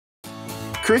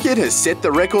Cricket has set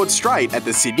the record straight at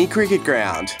the Sydney Cricket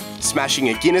Ground, smashing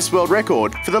a Guinness World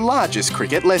Record for the largest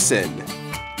cricket lesson.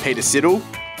 Peter Siddle,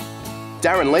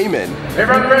 Darren Lehmann,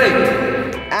 everyone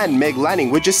ready? And Meg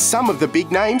Lanning were just some of the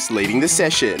big names leading the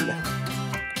session.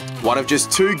 One of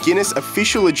just 2 Guinness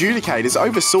official adjudicators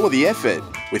oversaw the effort,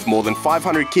 with more than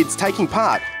 500 kids taking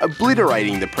part,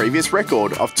 obliterating the previous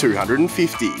record of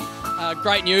 250.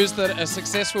 Great news that a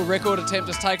successful record attempt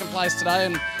has taken place today,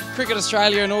 and Cricket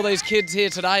Australia and all these kids here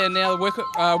today are now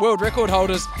the world record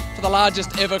holders for the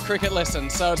largest ever cricket lesson.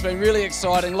 So it's been really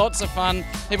exciting, lots of fun.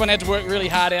 Everyone had to work really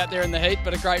hard out there in the heat,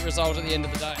 but a great result at the end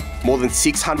of the day. More than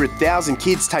 600,000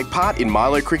 kids take part in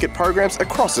Milo cricket programs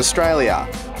across Australia,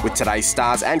 with today's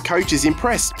stars and coaches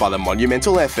impressed by the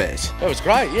monumental effort. That was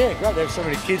great, yeah, great to have so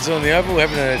many kids on the oval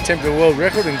having an attempt at a world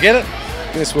record and get it.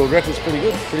 Guinness World Record's pretty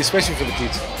good, pretty special for the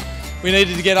kids. We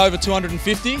needed to get over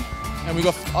 250 and we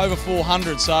got over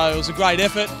 400, so it was a great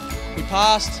effort. We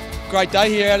passed. Great day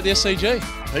here out at the SCG.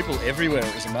 People everywhere,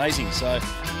 it was amazing, so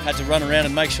had to run around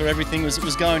and make sure everything was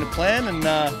going to plan, and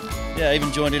yeah,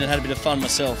 even joined in and had a bit of fun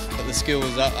myself. But the skill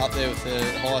was up there with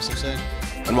the highest I've seen.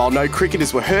 And while no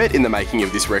cricketers were hurt in the making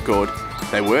of this record,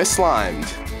 they were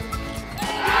slimed.